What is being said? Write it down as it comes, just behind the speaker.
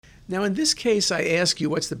Now, in this case, I ask you,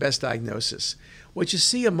 what's the best diagnosis? What you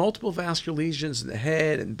see are multiple vascular lesions in the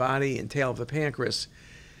head and body and tail of the pancreas.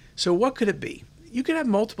 So what could it be? You could have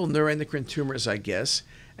multiple neuroendocrine tumors, I guess,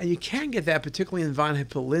 and you can get that particularly in von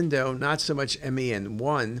Hippel-Lindau, not so much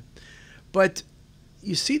MEN1, but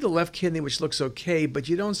you see the left kidney, which looks okay, but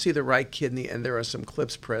you don't see the right kidney, and there are some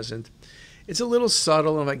clips present. It's a little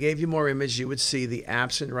subtle, and if I gave you more image, you would see the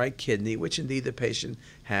absent right kidney, which indeed the patient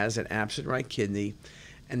has an absent right kidney,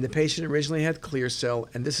 and the patient originally had clear cell,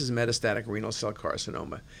 and this is metastatic renal cell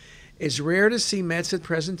carcinoma. It's rare to see mets at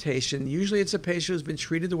presentation. Usually it's a patient who's been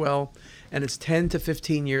treated well, and it's 10 to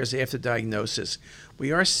 15 years after diagnosis.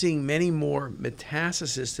 We are seeing many more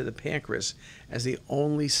metastases to the pancreas as the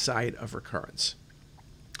only site of recurrence.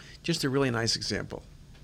 Just a really nice example.